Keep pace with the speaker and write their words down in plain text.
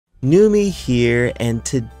Numi here, and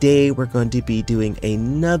today we're going to be doing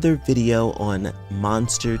another video on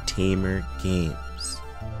Monster Tamer games.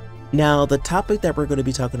 Now, the topic that we're going to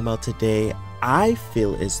be talking about today, I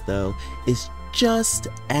feel as though is just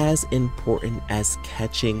as important as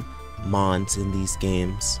catching mons in these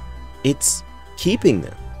games. It's keeping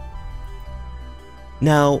them.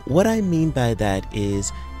 Now, what I mean by that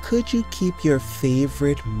is, could you keep your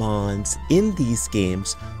favorite mons in these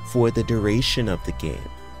games for the duration of the game?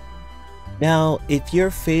 Now, if your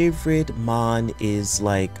favorite mon is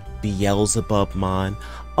like Beelzebub mon,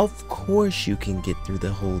 of course you can get through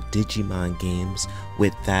the whole Digimon games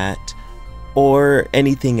with that, or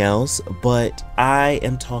anything else, but I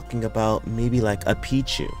am talking about maybe like a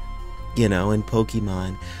Pichu, you know, in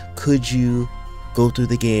Pokemon. Could you go through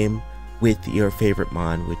the game with your favorite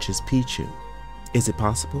mon, which is Pichu? Is it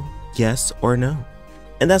possible? Yes or no?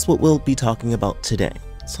 And that's what we'll be talking about today.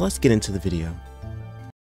 So let's get into the video.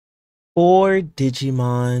 For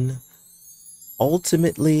Digimon,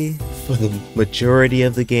 ultimately, for the majority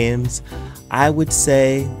of the games, I would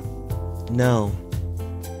say no.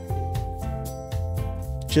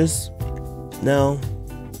 Just no.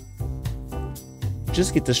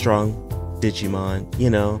 Just get the strong Digimon, you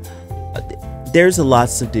know. There's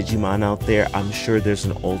lots of Digimon out there. I'm sure there's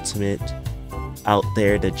an ultimate out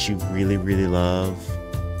there that you really, really love.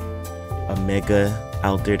 A Mega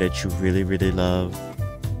out there that you really, really love.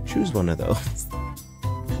 Choose one of those.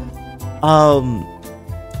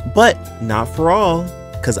 But not for all,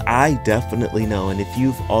 because I definitely know, and if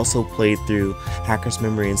you've also played through Hacker's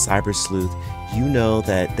Memory and Cyber Sleuth, you know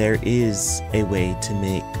that there is a way to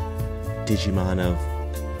make Digimon of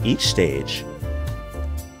each stage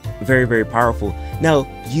very, very powerful. Now,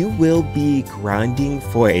 you will be grinding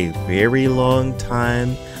for a very long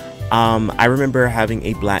time. I remember having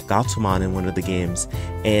a Black Gatomon in one of the games,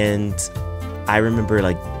 and I remember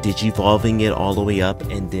like digivolving it all the way up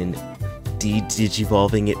and then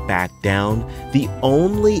digivolving it back down. The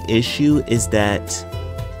only issue is that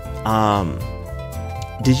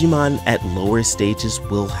Digimon at lower stages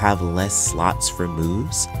will have less slots for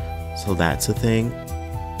moves, so that's a thing.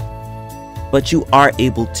 But you are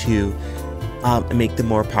able to make them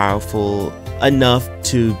more powerful enough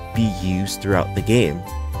to be used throughout the game,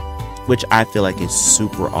 which I feel like is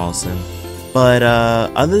super awesome. But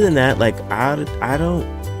other than that, like I'm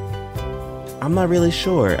not really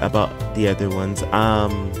sure about the other ones.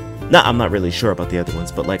 I'm not really sure about the other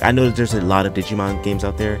ones, but like I know that there's a lot of Digimon games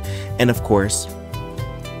out there, and of course,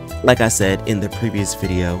 like I said in the previous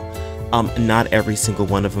video, not every single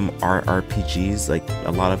one of them are RPGs. Like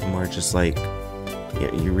a lot of them are just like,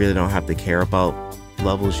 you really don't have to care about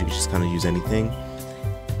levels. You can just kind of use anything.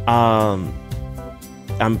 I'm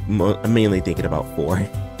mainly thinking about 4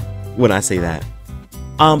 when I say that.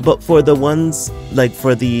 But for the ones that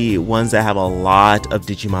have a lot of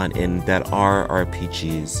Digimon in that are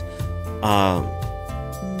RPGs, I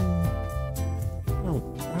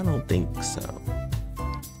don't think so.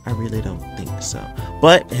 I really don't think so.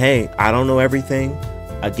 But hey, I don't know everything.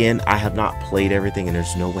 Again, I have not played everything, and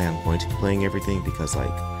there's no way I'm going to be playing everything because like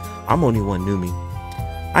I'm only one Numi.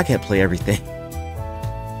 I can't play everything.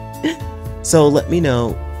 So let me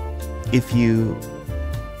know if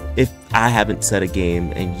I haven't set a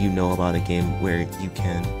game and you know about a game where you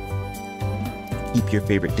can keep your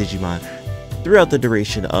favorite Digimon throughout the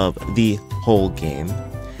duration of the whole game.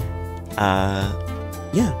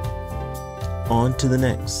 Yeah. On to the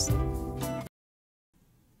next.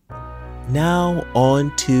 Now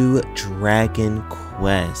on to Dragon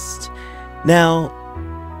Quest. Now,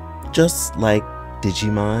 just like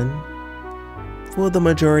Digimon, for the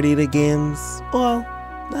majority of the games, well,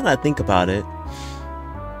 now that I think about it,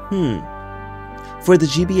 for the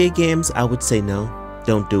GBA games, I would say no,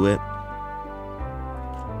 don't do it.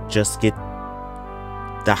 Just get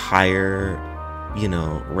the higher, you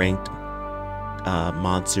know, ranked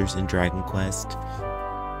monsters in Dragon Quest.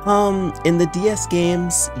 In the DS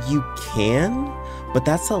games, you can, but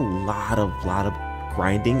that's a lot of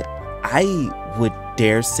grinding. I would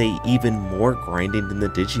dare say even more grinding than the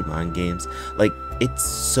Digimon games. Like, it's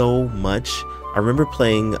so much. I remember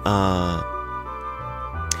playing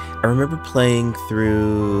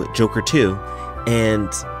through Joker 2, and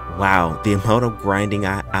wow, the amount of grinding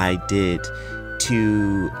I did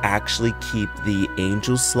to actually keep the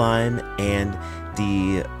Angel Slime and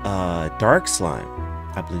the Dark Slime,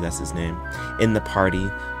 I believe that's his name, in the party.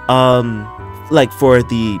 Like for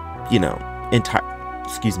the, you know, in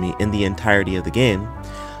the entirety of the game.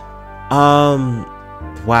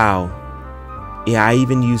 Wow. Yeah, I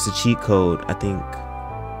even used a cheat code, I think,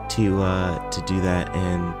 to do that,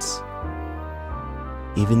 and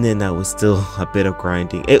Even then, that was still a bit of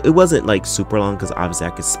grinding. It wasn't like super long because obviously I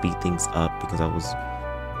could speed things up because I was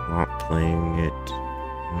not playing it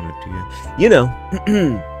on a DS, you know.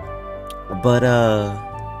 But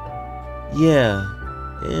yeah,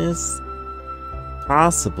 it's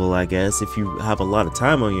possible, I guess, if you have a lot of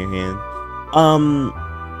time on your hand. Um,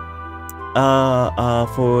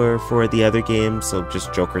 for the other games, so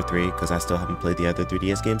just Joker 3, because I still haven't played the other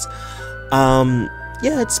 3DS games.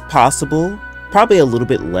 Yeah, it's possible. Probably a little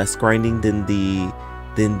bit less grinding than the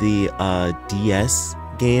DS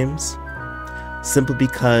games, simply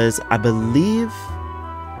because I believe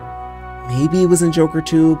maybe it was in Joker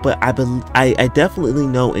 2, but I definitely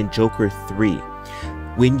know in Joker 3,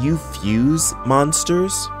 when you fuse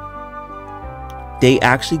monsters, they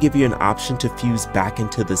actually give you an option to fuse back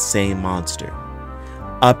into the same monster.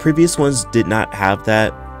 Previous ones did not have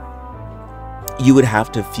that. You would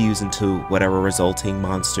have to fuse into whatever resulting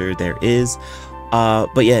monster there is.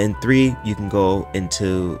 But yeah, in 3, you can go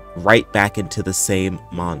into right back into the same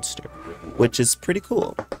monster, which is pretty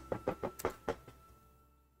cool.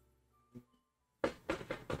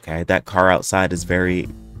 Okay, that car outside is very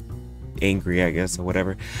angry, I guess, or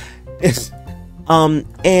whatever.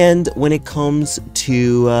 And when it comes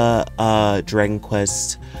to Dragon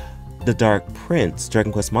Quest the Dark Prince,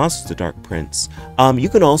 Dragon Quest Monsters the Dark Prince, you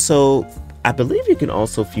can also, I believe you can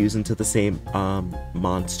also fuse into the same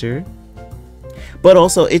monster. But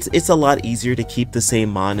also it's a lot easier to keep the same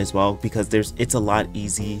mon as well, because it's a lot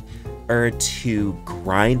easier to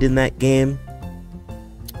grind in that game.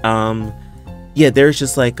 Yeah, there's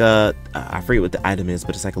just like I forget what the item is,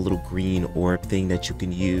 but it's like a little green orb thing that you can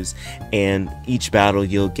use, and each battle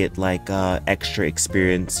you'll get like extra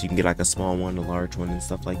experience. You can get like a small one, a large one, and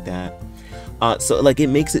stuff like that. So like it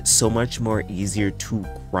makes it so much more easier to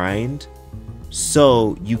grind,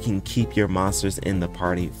 so you can keep your monsters in the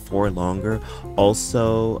party for longer.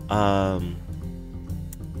 Also, oh,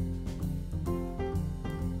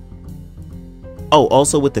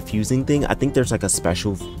 also with the fusing thing, I think there's like a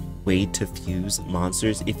special way to fuse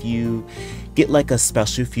monsters. If you get like a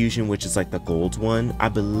special fusion, which is like the gold one, I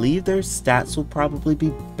believe their stats will probably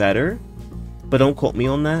be better, but don't quote me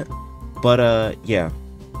on that. But yeah,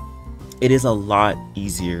 it is a lot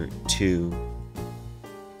easier to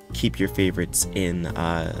keep your favorites in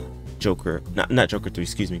Joker, not Joker 3,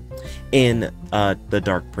 excuse me, in the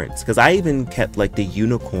Dark Prince, because I even kept like the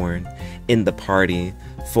unicorn in the party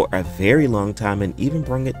for a very long time, and even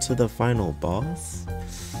brought it to the final boss,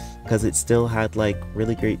 because it still had like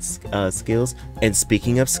really great skills. And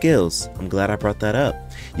speaking of skills, I'm glad I brought that up.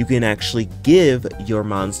 You can actually give your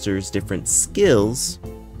monsters different skills,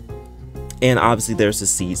 and obviously there's the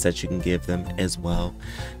seeds that you can give them as well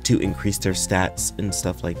to increase their stats and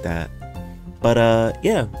stuff like that. But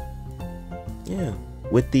yeah,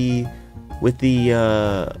 with the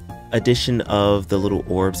addition of the little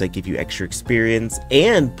orbs that give you extra experience,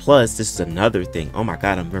 and plus this is another thing, oh my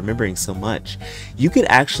god, I'm remembering so much, you could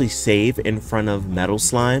actually save in front of metal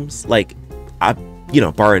slimes, like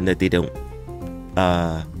barring that they don't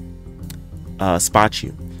spot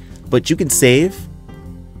you, but you can save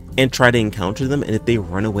and try to encounter them, and if they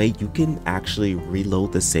run away, you can actually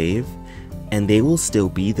reload the save and they will still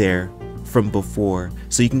be there from before,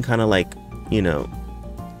 so you can kind of like,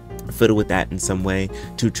 fiddle with that in some way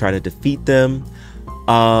to try to defeat them.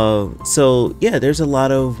 So yeah, there's a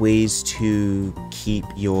lot of ways to keep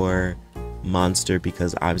your monster,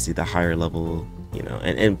 because obviously the higher level,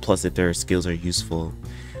 and plus if their skills are useful,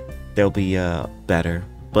 they'll be better.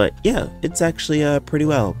 But yeah, it's actually pretty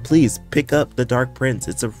well. Please pick up the Dark Prince.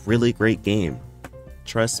 It's a really great game,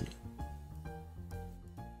 trust me.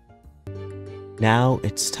 Now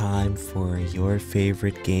it's time for your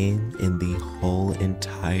favorite game in the whole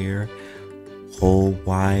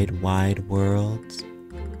wide world,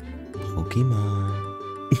 Pokemon.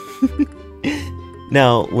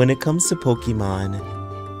 Now, when it comes to Pokemon,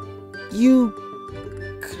 you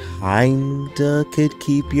kinda could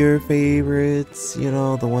keep your favorites,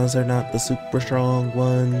 the ones that are not the super strong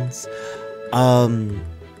ones.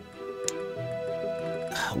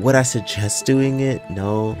 Would I suggest doing it?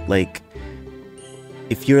 No, like,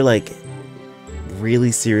 if you're like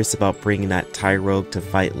really serious about bringing that Tyrogue to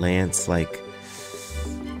fight Lance, like,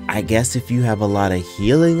 I guess if you have a lot of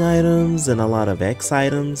healing items and a lot of X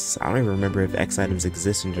items, I don't even remember if X items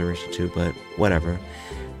exist in Generation 2, but whatever.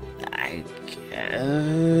 I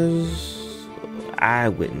guess I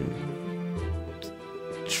wouldn't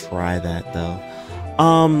try that though.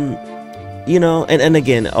 And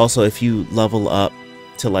again, also if you level up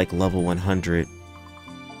to like level 100,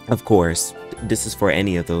 of course, this is for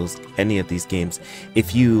any of these games.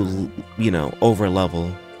 If you over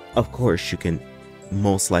level, of course you can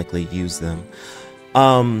most likely use them.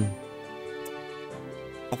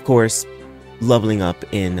 Of course, leveling up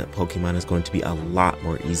in Pokemon is going to be a lot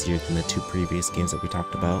more easier than the 2 previous games that we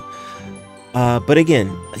talked about. But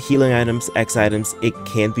again, healing items, X items, it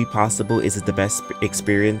can be possible. Is it the best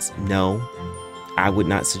experience? No, I would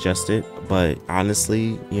not suggest it. But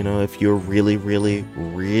honestly, you know, if you're really, really,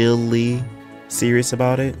 really serious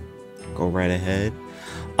about it, go right ahead.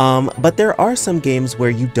 But there are some games where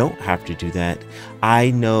you don't have to do that.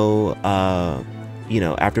 I know, you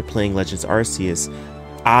know, after playing Legends Arceus,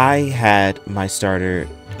 I had my starter,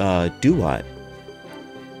 Duat.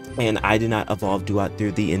 And I did not evolve Duat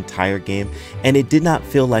through the entire game, and it did not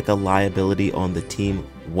feel like a liability on the team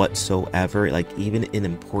whatsoever. Like, even in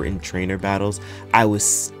important trainer battles, I was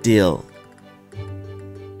still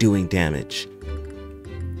doing damage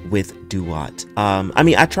with Duat. I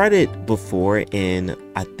mean, I tried it before in,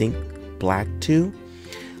 I think, Black 2,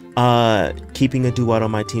 keeping a Duat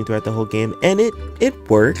on my team throughout the whole game, and it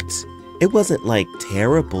worked. It wasn't like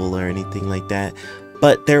terrible or anything like that.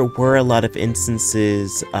 But there were a lot of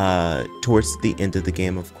instances towards the end of the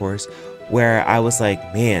game, of course, where I was like,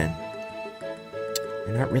 man,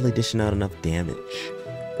 you're not really dishing out enough damage.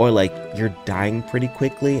 Or like, you're dying pretty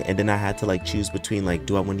quickly, and then I had to like choose between like,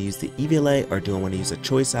 do I want to use the Eviolite or do I want to use a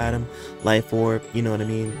choice item, Life Orb, you know what I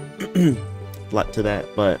mean? A lot to that,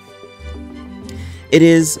 but it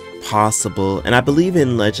is possible. And I believe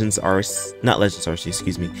in Legends Arceus, not Legends Arceus,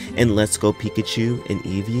 excuse me, in Let's Go Pikachu and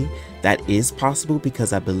Eevee, that is possible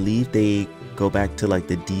because I believe they go back to like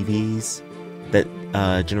the DVs that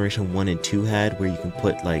Generation 1 and 2 had, where you can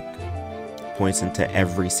put like points into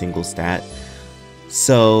every single stat.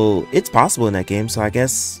 So it's possible in that game. So I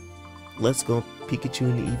guess Let's Go Pikachu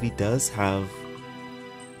and Eevee does have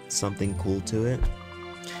something cool to it.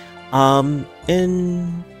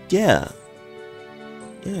 And yeah,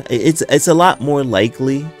 it's a lot more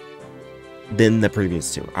likely than the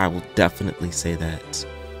previous 2. I will definitely say that.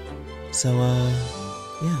 So,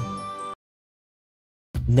 yeah.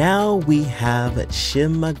 Now we have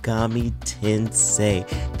Shin Megami Tensei.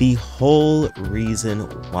 The whole reason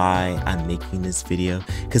why I'm making this video,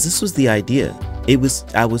 because this was the idea.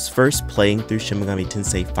 I was first playing through Shin Megami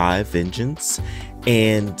Tensei 5 Vengeance,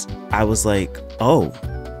 and I was like, oh,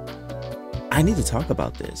 I need to talk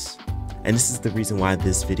about this. And this is the reason why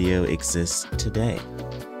this video exists today.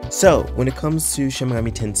 So, when it comes to Shin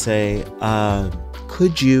Megami Tensei,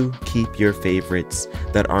 could you keep your favorites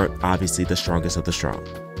that aren't obviously the strongest of the strong?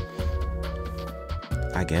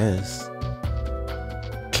 I guess.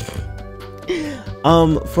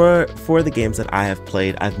 For the games that I have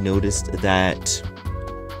played, I've noticed that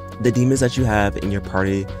the demons that you have in your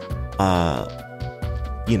party,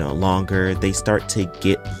 you know, longer, they start to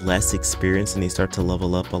get less experience and they start to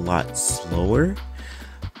level up a lot slower.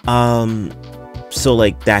 So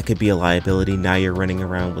like that could be a liability. Now you're running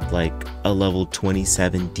around with like a level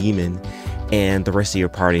 27 demon and the rest of your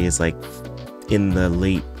party is like in the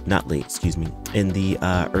in the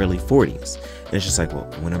early 40s. And it's just like, well,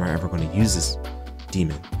 when am I ever going to use this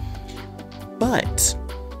demon? But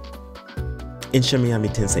in Shin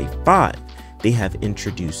Megami Tensei 5, they have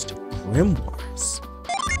introduced grimoires.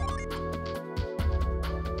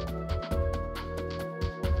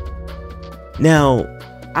 Now,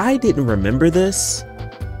 I didn't remember this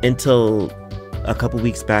until a couple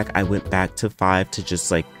weeks back. I went back to 5 to just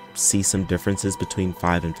like see some differences between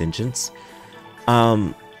 5 and Vengeance.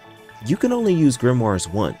 You can only use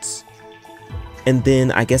grimoires once, and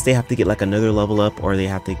then I guess they have to get like another level up, or they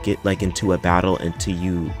have to get like into a battle until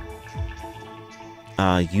you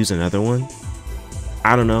use another one.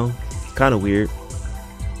 I don't know, kind of weird.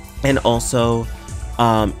 And also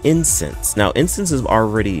Incense. Now Incense has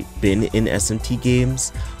already been in SMT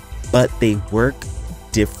games, but they work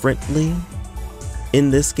differently in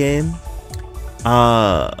this game.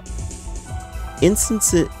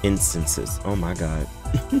 Instances, oh my god.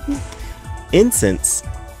 Incense,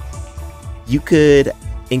 you could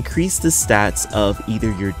increase the stats of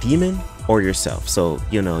either your demon or yourself. So,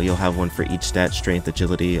 you know, you'll have one for each stat: strength,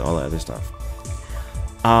 agility, all that other stuff.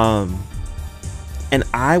 And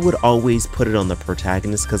I would always put it on the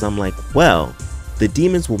protagonist because I'm like, well, the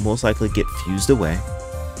demons will most likely get fused away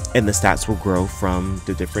and the stats will grow from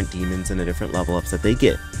the different demons and the different level ups that they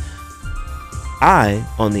get. I,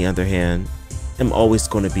 on the other hand, am always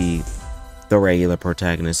going to be the regular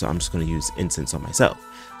protagonist, so I'm just going to use Incense on myself.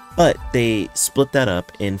 But they split that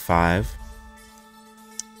up in 5,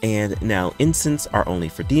 and now Incense are only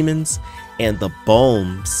for demons, and the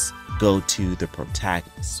Balms go to the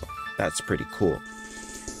protagonist. So that's pretty cool.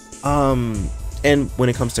 And when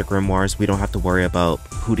it comes to grimoires, we don't have to worry about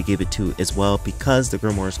who to give it to as well, because the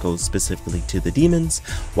grimoires go specifically to the demons,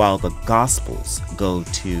 while the gospels go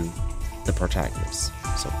to the protagonists.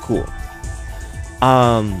 So cool.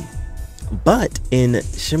 But in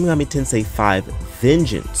Shin Megami Tensei 5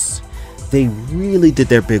 Vengeance, they really did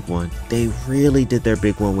their big one. They really did their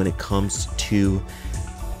big one when it comes to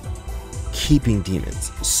keeping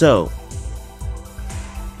demons. So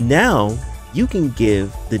now you can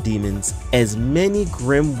give the demons as many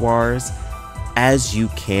grimoires as you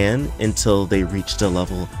can until they reach the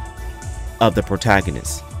level of the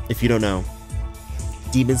protagonist. If you don't know,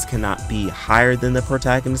 demons cannot be higher than the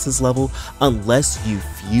protagonist's level unless you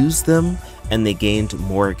fuse them and they gained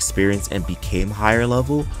more experience and became higher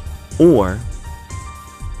level, or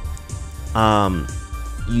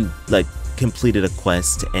you like completed a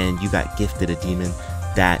quest and you got gifted a demon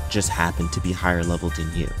that just happened to be higher level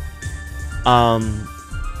than you.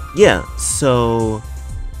 Yeah, so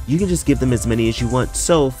you can just give them as many as you want.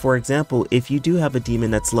 So for example, if you do have a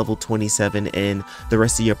demon that's level 27 and the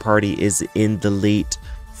rest of your party is in the late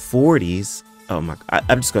 40s, oh my,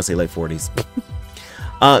 I'm just gonna say late 40s.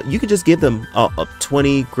 You could just give them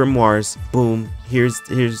 20 grimoires. Boom,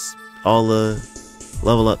 here's all the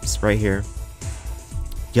level ups right here.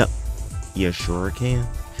 Yep, you sure can.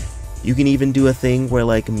 You can even do a thing where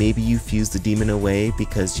like maybe you fuse the demon away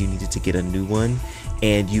because you needed to get a new one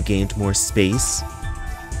and you gained more space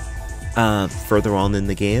further on in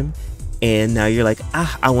the game, and now you're like,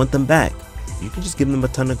 I want them back. You can just give them a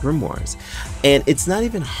ton of grimoires. And it's not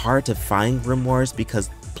even hard to find grimoires, because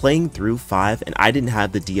playing through 5, and I didn't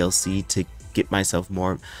have the DLC to get myself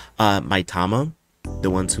more my Tamer, the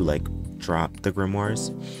ones who like drop the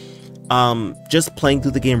grimoires, just playing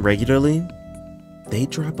through the game regularly, they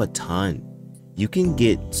drop a ton. You can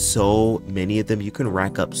get so many of them. You can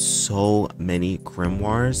rack up so many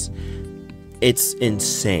grimoires. It's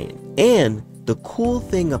insane. And the cool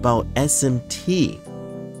thing about SMT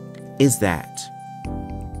is that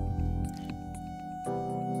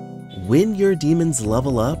when your demons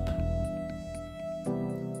level up,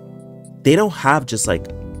 they don't have just like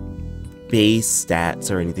base stats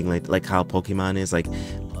or anything like how Pokemon is. Like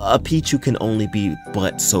a Pichu can only be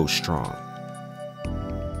but so strong.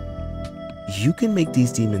 You can make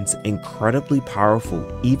these demons incredibly powerful,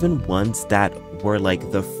 even ones that were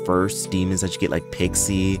like the first demons that you get, like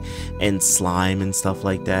Pixie and Slime and stuff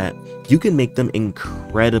like that. You can make them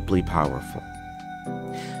incredibly powerful.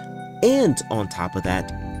 And on top of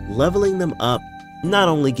that, leveling them up not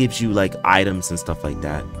only gives you like items and stuff like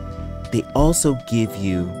that, they also give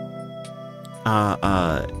you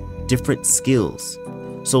different skills.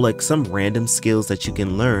 So like some random skills that you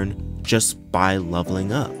can learn just by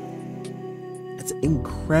leveling up. It's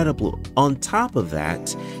incredible. On top of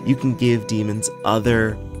that, you can give demons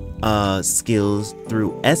other skills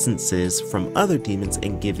through essences from other demons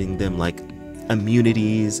and giving them like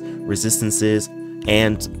immunities, resistances,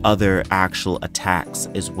 and other actual attacks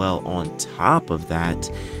as well on top of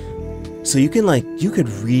that. So you could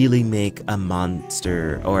really make a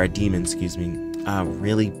monster, or a demon, excuse me,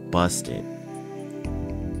 really busted.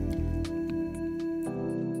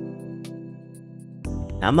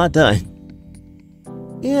 I'm not done.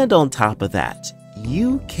 And on top of that,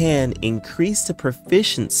 you can increase the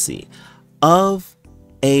proficiency of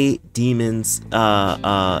a demon's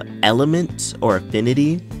element or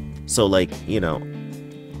affinity. So like, you know,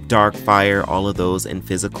 dark, fire, all of those, and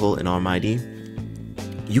physical and almighty.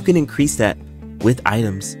 You can increase that with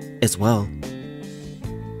items as well.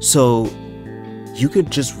 So you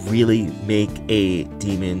could just really make a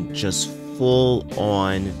demon just full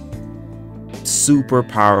on super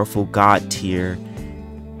powerful god tier,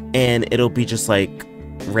 and it'll be just like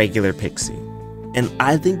regular Pixie. And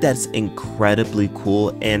I think that's incredibly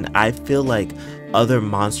cool, and I feel like other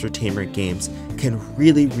Monster Tamer games can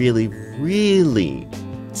really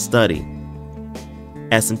study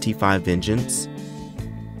SMT5 Vengeance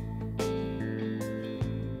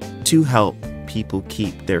to help people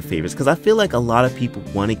keep their favorites, because I feel like a lot of people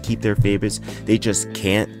want to keep their favorites, they just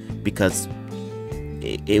can't because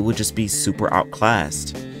it would just be super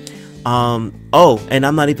outclassed. Oh, and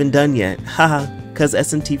I'm not even done yet, haha, because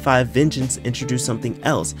SMT5 Vengeance introduced something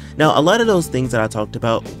else. Now, a lot of those things that I talked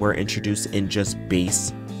about were introduced in just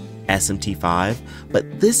base SMT5,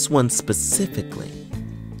 but this one specifically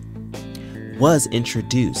was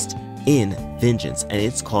introduced in Vengeance, and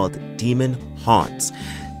it's called Demon Haunts.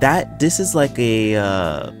 This is like a,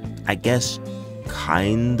 I guess,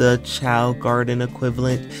 kinda Chow Garden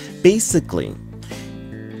equivalent. Basically,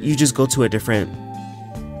 you just go to a different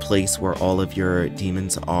place where all of your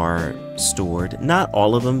demons are stored. Not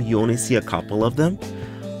all of them, you only see a couple of them.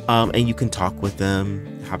 And you can talk with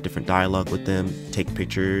them, have different dialogue with them, take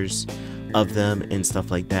pictures of them and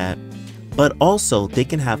stuff like that. But also they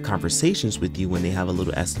can have conversations with you when they have a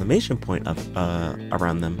little exclamation point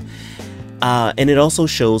around them. And it also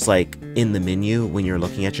shows, like, in the menu when you're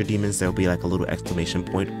looking at your demons, there'll be like a little exclamation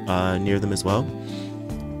point near them as well.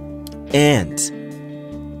 And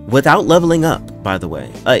without leveling up, by the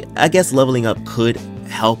way, I guess leveling up could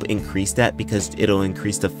help increase that, because it'll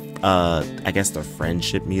increase the I guess the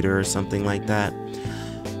friendship meter or something like that.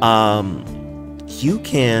 You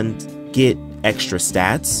can get extra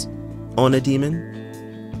stats on a demon.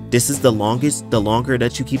 This is the longer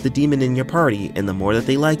that you keep the demon in your party, and the more that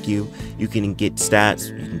they like you, you can get stats,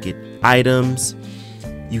 you can get items,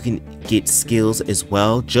 you can get skills as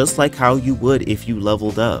well, just like how you would if you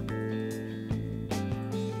leveled up.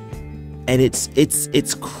 And it's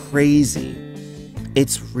crazy.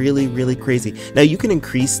 It's really, really crazy. Now you can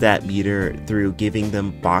increase that meter through giving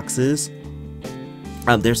them boxes.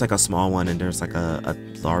 There's like a small one, and there's like a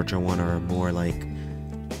larger one, or a more like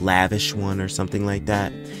lavish one or something like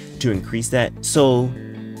that, to increase that. So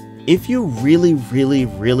if you really, really,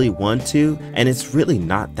 really want to, and it's really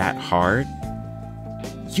not that hard,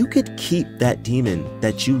 you could keep that demon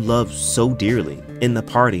that you love so dearly in the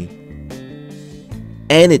party,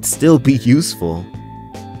 and it still be useful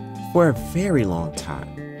for a very long time,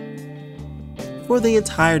 for the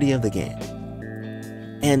entirety of the game.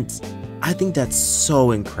 And I think that's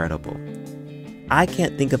so incredible. I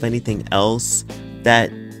can't think of anything else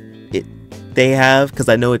that they have, because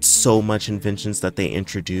I know it's so much inventions that they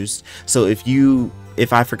introduced. So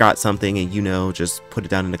if I forgot something and you know, just put it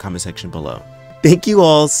down in the comment section below. Thank you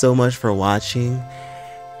all so much for watching,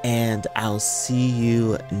 and I'll see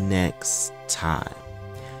you next time.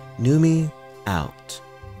 Numi out.